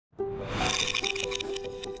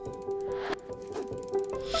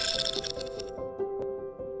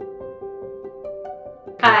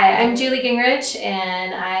I'm Julie Gingrich,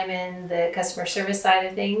 and I'm in the customer service side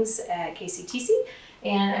of things at KCTC.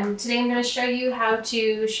 And today I'm going to show you how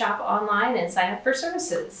to shop online and sign up for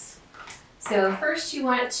services. So first you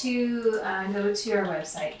want to go to our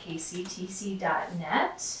website,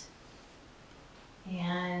 kctc.net.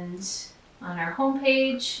 And on our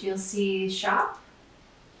homepage, you'll see shop.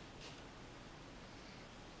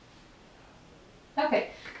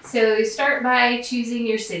 Okay, so you start by choosing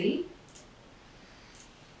your city.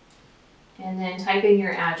 And then type in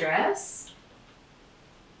your address.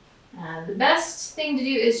 The best thing to do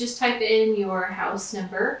is just type in your house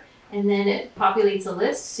number, and then it populates a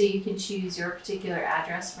list so you can choose your particular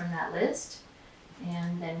address from that list.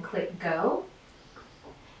 And then click go.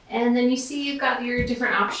 And then you see you've got your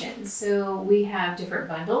different options. So we have different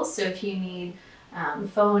bundles. So if you need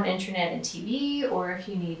phone, internet, and TV, or if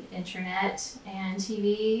you need internet and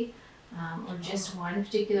TV, or just one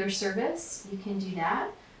particular service, you can do that.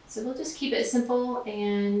 So we'll just keep it simple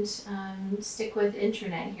and stick with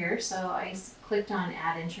internet here. So I clicked on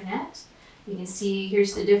add internet. You can see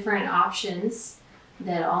here's the different options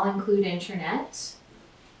that all include internet.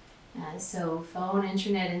 So phone,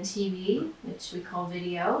 internet, and TV, which we call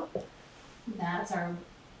video. That's our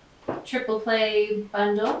triple play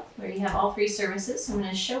bundle where you have all three services. So I'm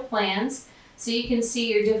going to show plans so you can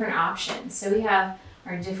see your different options. So we have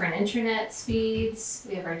our different internet speeds,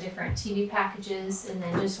 we have our different TV packages, and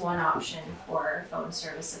then just one option for phone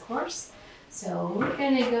service, of course. So we're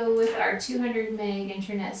going to go with our 200 meg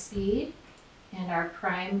internet speed and our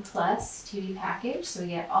Prime Plus TV package. So we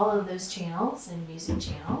get all of those channels and music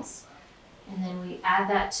channels. And then we add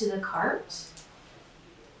that to the cart.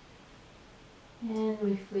 And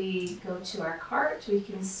if we go to our cart, we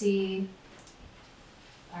can see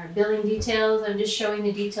our billing details. I'm just showing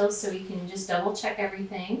the details so we can just double check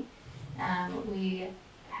everything. We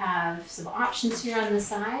have some options here on the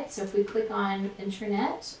side. So if we click on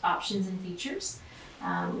internet, options and features,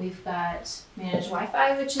 we've got managed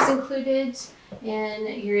Wi-Fi, which is included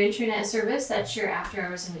in your internet service. That's your after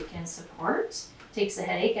hours and weekend support. Takes the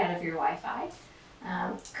headache out of your Wi-Fi.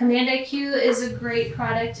 Command IQ is a great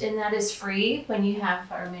product, and that is free when you have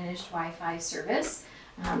our managed Wi-Fi service.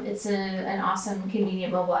 It's an awesome,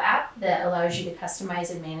 convenient mobile app that allows you to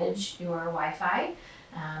customize and manage your Wi-Fi.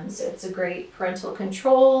 So it's a great parental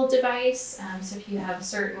control device. So if you have a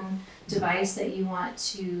certain device that you want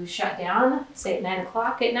to shut down, say at 9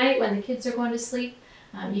 o'clock at night when the kids are going to sleep,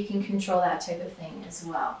 you can control that type of thing as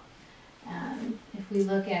well. If we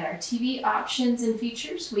look at our TV options and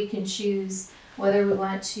features, we can choose whether we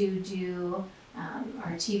want to do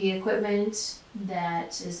our TV equipment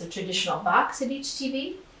that is a traditional box at each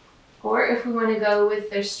TV, or if we want to go with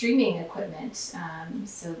their streaming equipment.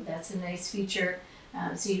 So that's a nice feature,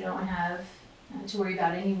 so you don't have to worry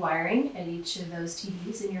about any wiring at each of those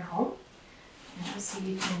TVs in your home. So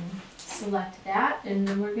you can select that, and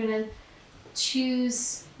then we're going to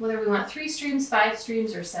choose whether we want 3 streams, 5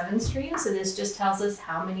 streams, or 7 streams. So this just tells us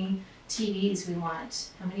how many TVs we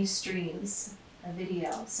want, how many streams of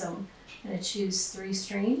video. So I'm going to choose 3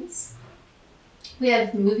 streams. We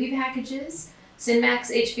have movie packages,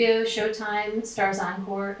 Cinemax, HBO, Showtime, Stars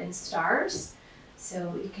Encore, and Stars.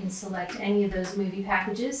 So you can select any of those movie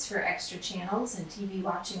packages for extra channels and TV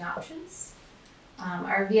watching options.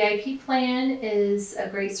 Our VIP plan is a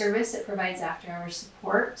great service. It provides after-hours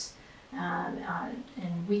support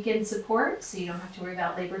and weekend support, so you don't have to worry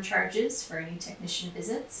about labor charges for any technician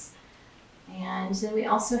visits. And then we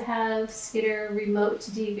also have Skitter remote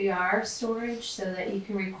DVR storage so that you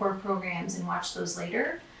can record programs and watch those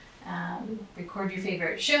later. Record your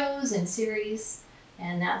favorite shows and series,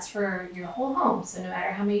 and that's for your whole home. So no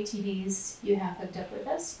matter how many TVs you have hooked up with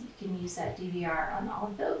us, you can use that DVR on all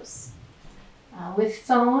of those. With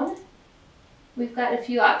phone, we've got a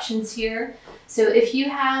few options here. So if you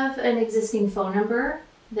have an existing phone number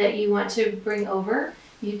that you want to bring over,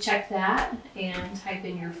 you check that and type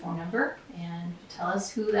in your phone number and tell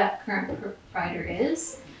us who that current provider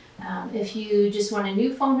is. If you just want a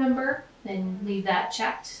new phone number, then leave that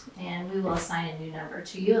checked and we will assign a new number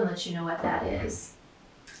to you and let you know what that is.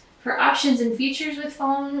 For options and features with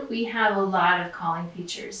phone, we have a lot of calling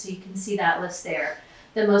features, so you can see that list there.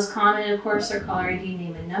 The most common, of course, are caller ID,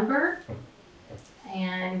 name, and number.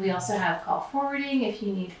 And we also have call forwarding if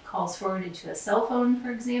you need calls forwarded to a cell phone,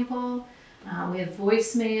 for example. We have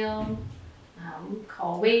voicemail,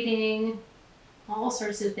 call waiting, all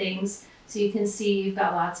sorts of things. So you can see you've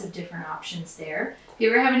got lots of different options there. If you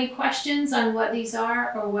ever have any questions on what these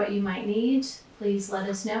are or what you might need, please let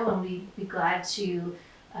us know and we'd be glad to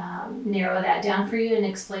narrow that down for you and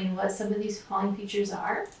explain what some of these calling features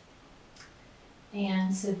are.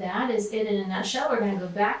 And so that is it in a nutshell. We're going to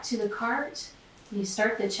go back to the cart. You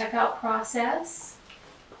start the checkout process.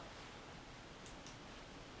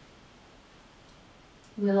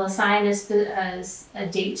 We'll assign a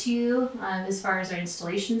date to you as far as our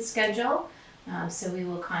installation schedule. So we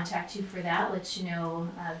will contact you for that, let you know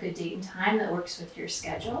a good date and time that works with your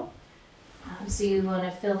schedule. So you want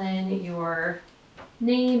to fill in your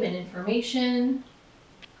name and information.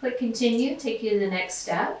 Click continue, take you to the next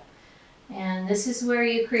step. And this is where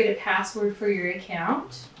you create a password for your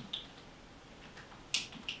account.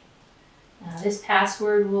 This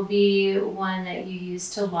password will be one that you use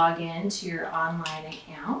to log in to your online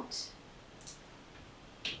account.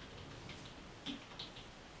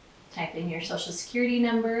 Type in your social security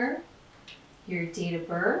number, your date of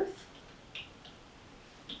birth,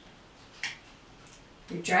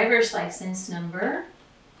 your driver's license number,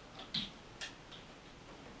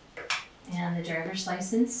 and the driver's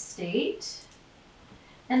license state.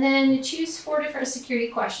 And then choose 4 different security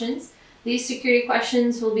questions. These security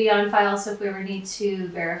questions will be on file, so if we ever need to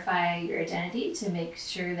verify your identity to make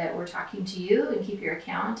sure that we're talking to you and keep your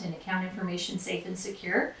account and account information safe and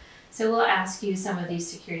secure. So we'll ask you some of these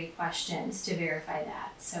security questions to verify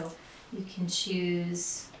that. So you can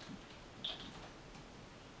choose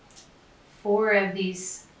 4 of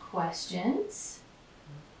these questions.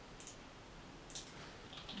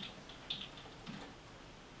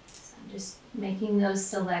 So I'm just making those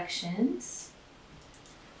selections.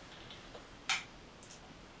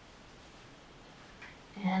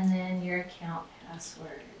 And then your account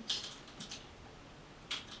password.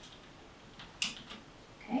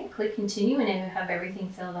 Okay, click continue and it will have everything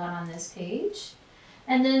filled out on this page.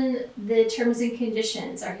 And then the terms and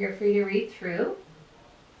conditions are here for you to read through.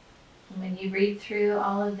 And when you read through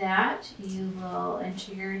all of that, you will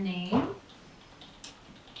enter your name,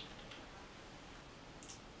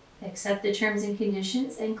 accept the terms and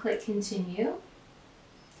conditions, and click continue.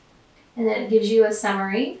 And then it gives you a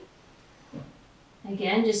summary.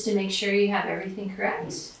 Again, just to make sure you have everything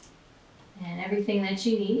correct and everything that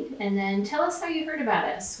you need. And then tell us how you heard about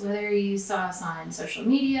us, whether you saw us on social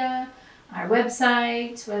media, our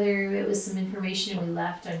website, whether it was some information we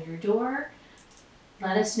left on your door.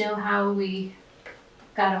 Let us know how we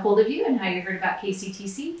got a hold of you and how you heard about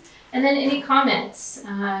KCTC. And then any comments,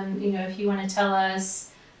 if you want to tell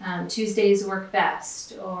us Tuesdays work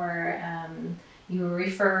best, or you were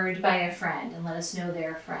referred by a friend, and let us know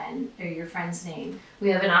their friend or your friend's name. We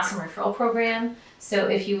have an awesome referral program. So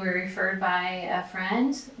if you were referred by a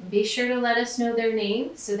friend, be sure to let us know their name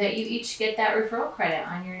so that you each get that referral credit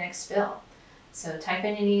on your next bill. So type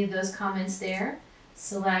in any of those comments there.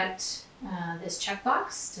 Select this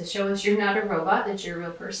checkbox to show us you're not a robot, that you're a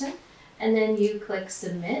real person. And then you click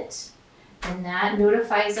submit. And that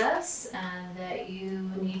notifies us that you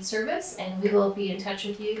need service, and we will be in touch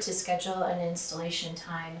with you to schedule an installation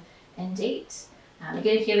time and date.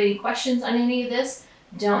 Again, if you have any questions on any of this,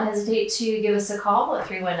 don't hesitate to give us a call at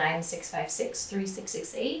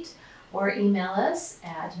 319-656-3668 or email us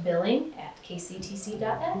at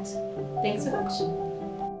billing@kctc.net. Thanks so much.